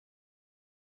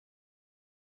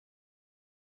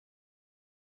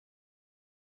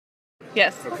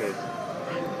Yes. Okay.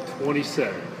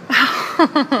 27.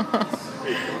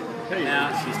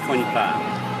 Now she's 25.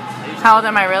 How old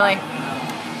am I really?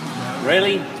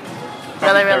 Really?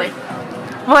 Really?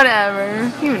 Whatever.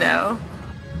 You know.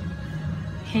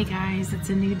 Hey guys, it's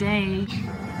a new day.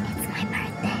 It's my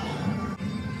birthday.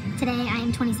 Today I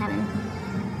am 27.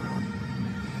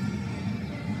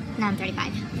 No, I'm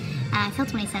 35. I feel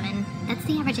 27. That's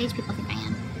the average age people think I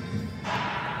am.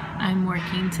 I'm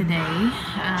working today.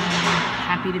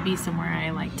 Happy to be somewhere I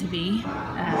like to be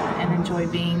and enjoy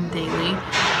being daily.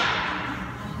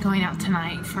 Going out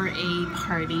tonight for a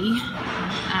party.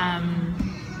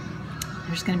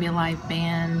 There's going to be a live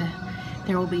band.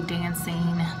 There will be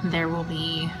dancing. There will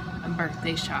be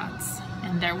birthday shots.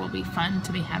 And there will be fun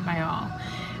to be had by all.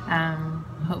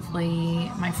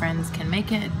 Hopefully my friends can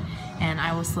make it, and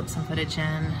I will slip some footage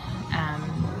in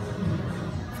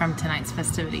from tonight's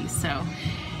festivities. So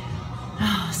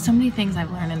many things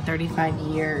I've learned in 35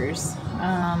 years.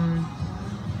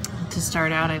 To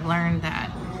start out, I've learned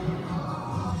that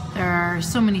there are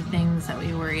so many things that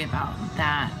we worry about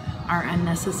that are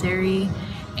unnecessary,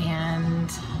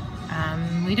 and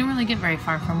we don't really get very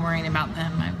far from worrying about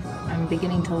them. I'm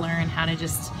beginning to learn how to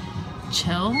just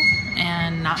chill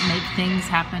and not make things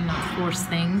happen, not force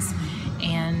things,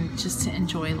 and just to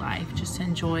enjoy life, just to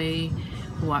enjoy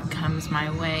what comes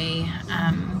my way.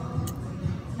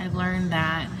 I've learned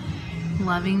that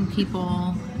loving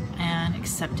people and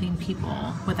accepting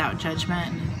people without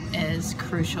judgment is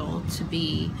crucial to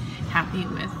be happy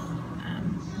with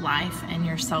life and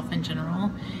yourself in general.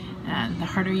 The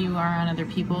harder you are on other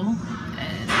people,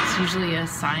 it's usually a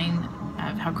sign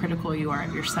of how critical you are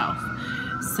of yourself.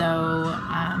 So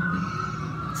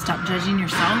stop judging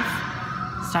yourself,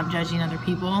 stop judging other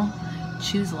people,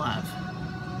 choose love.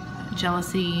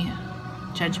 Jealousy,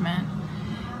 judgment,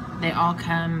 they all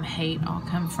come, hate, all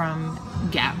come from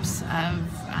gaps of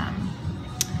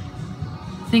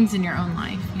things in your own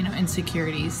life, you know,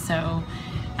 insecurities. So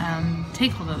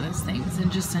take hold of those things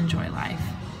and just enjoy life.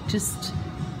 Just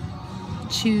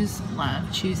choose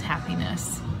love, choose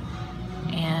happiness,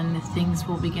 and things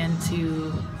will begin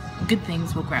to, good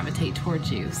things will gravitate towards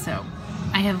you. So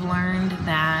I have learned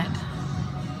that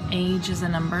age is a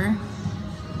number,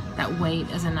 that weight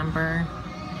is a number,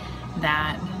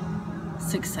 that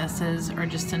successes are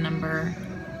just a number,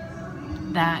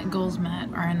 that goals met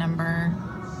are a number,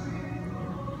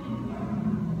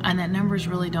 and that numbers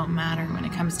really don't matter when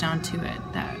it comes down to it.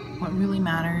 That what really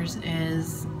matters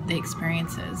is the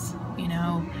experiences, you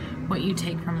know, what you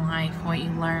take from life, what you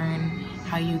learn,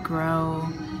 how you grow,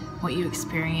 what you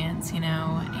experience, you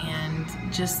know,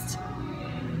 and just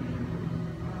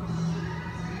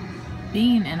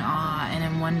being in awe and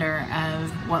in wonder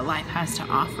of what life has to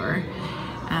offer.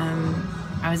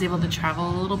 I was able to travel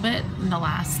a little bit in the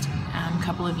last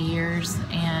couple of years,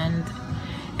 and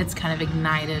it's kind of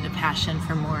ignited a passion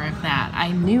for more of that.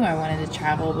 I knew I wanted to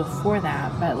travel before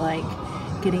that, but like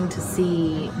getting to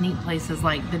see neat places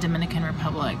like the Dominican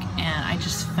Republic, and I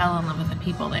just fell in love with the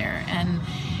people there. And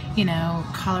you know,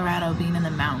 Colorado, being in the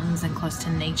mountains and close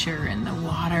to nature and the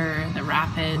water, the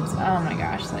rapids, oh my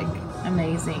gosh, like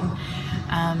amazing.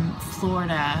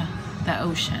 Florida, the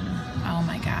ocean, oh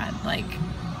my God, like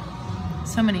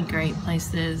so many great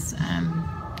places.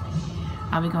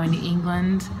 I'll be going to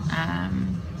England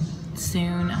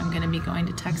soon. I'm going to be going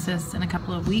to Texas in a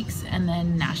couple of weeks, and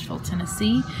then Nashville,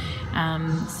 Tennessee.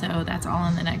 So that's all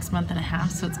in the next month and a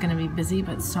half, so it's going to be busy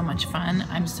but so much fun.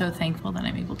 I'm so thankful that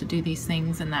I'm able to do these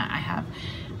things and that I have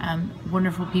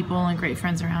wonderful people and great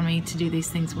friends around me to do these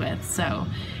things with. So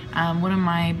one of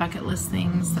my bucket list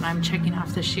things that I'm checking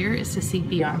off this year is to see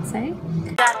Beyonce.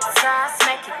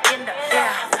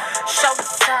 Show it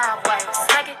sideways,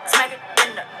 smack it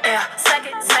in the air, smack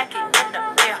it in the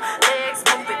air, legs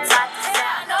move it tight to side.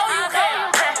 I know you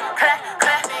can.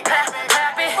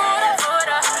 Clap it, foot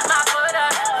up, my foot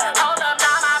up, hold up,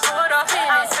 now my foot up,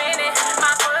 I'm spinning,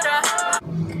 my foot up.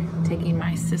 Taking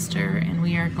my sister, and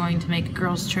we are going to make a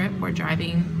girls trip. We're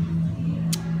driving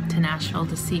to Nashville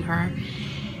to see her.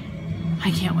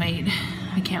 I can't wait.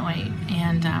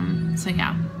 And so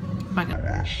yeah, bucket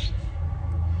list.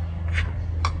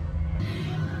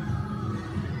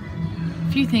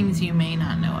 A few things you may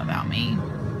not know about me.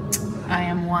 I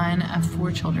am one of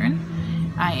 4 children.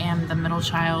 I am the middle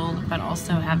child, but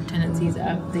also have tendencies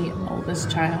of the oldest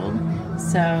child.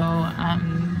 So,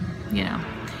 you know,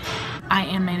 I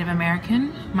am Native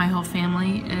American. My whole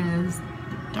family is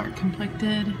dark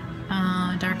complected,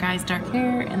 dark eyes, dark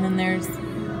hair, and then there's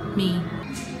me.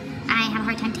 I have a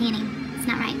hard time tanning. It's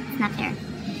not right. It's not fair.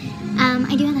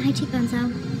 I do have the high cheekbones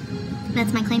though.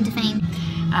 That's my claim to fame.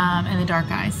 And the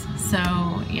dark eyes. So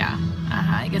yeah,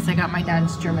 I guess I got my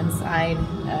dad's German side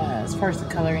as far as the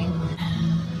coloring.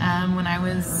 When I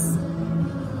was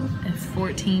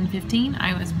 14, 15,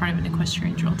 I was part of an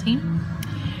equestrian drill team.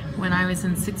 When I was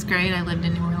in 6th grade, I lived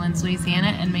in New Orleans, Louisiana,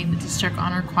 and made the district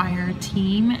honor choir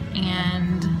team,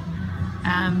 and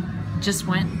just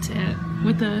went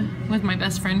with my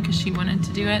best friend because she wanted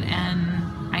to do it,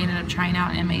 and I ended up trying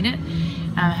out and made it.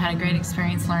 Had a great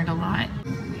experience, learned a lot.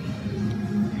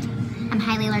 I'm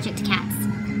highly allergic to cats,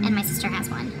 and my sister has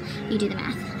one. You do the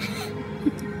math.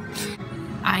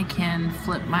 I can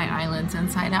flip my eyelids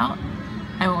inside out.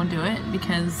 I won't do it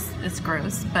because it's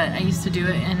gross, but I used to do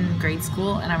it in grade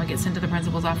school, and I would get sent to the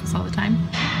principal's office all the time.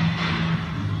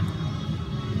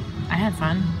 I had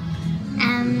fun.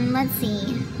 Let's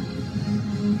see.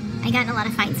 I got in a lot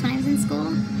of fights when I was in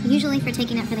school, usually for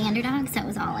taking up for the underdog, so it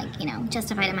was all like, you know,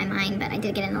 justified in my mind, but I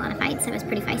did get in a lot of fights, so it was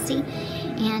pretty feisty.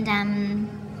 And,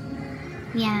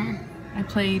 yeah. I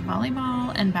played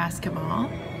volleyball and basketball.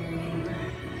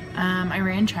 I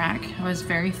ran track. I was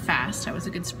very fast. I was a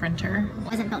good sprinter. I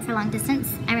wasn't built for long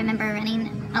distance. I remember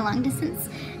running a long distance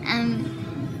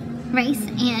race,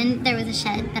 and there was a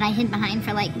shed that I hid behind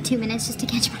for like 2 minutes just to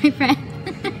catch my breath.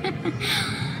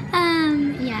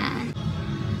 Yeah.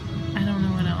 I don't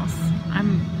know what else.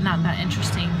 I'm not that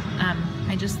interesting.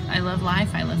 I love life.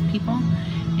 I love people,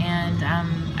 and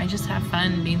I just have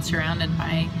fun being surrounded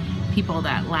by people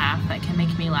that laugh, that can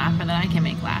make me laugh, or that I can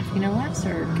make laugh. You know, laughs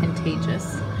are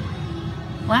contagious.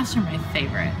 Laughs are my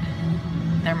favorite.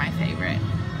 They're my favorite.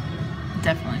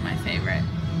 Definitely my favorite.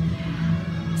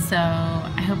 So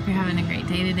I hope you're having a great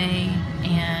day today,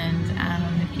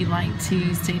 and if you'd like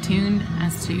to stay tuned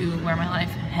as to where my life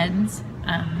heads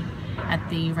at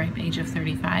the ripe age of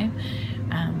 35,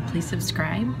 please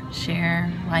subscribe,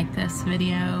 share, like this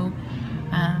video.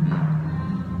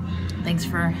 Thanks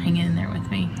for hanging in there with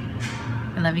me.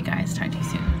 I love you guys. Talk to you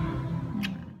soon.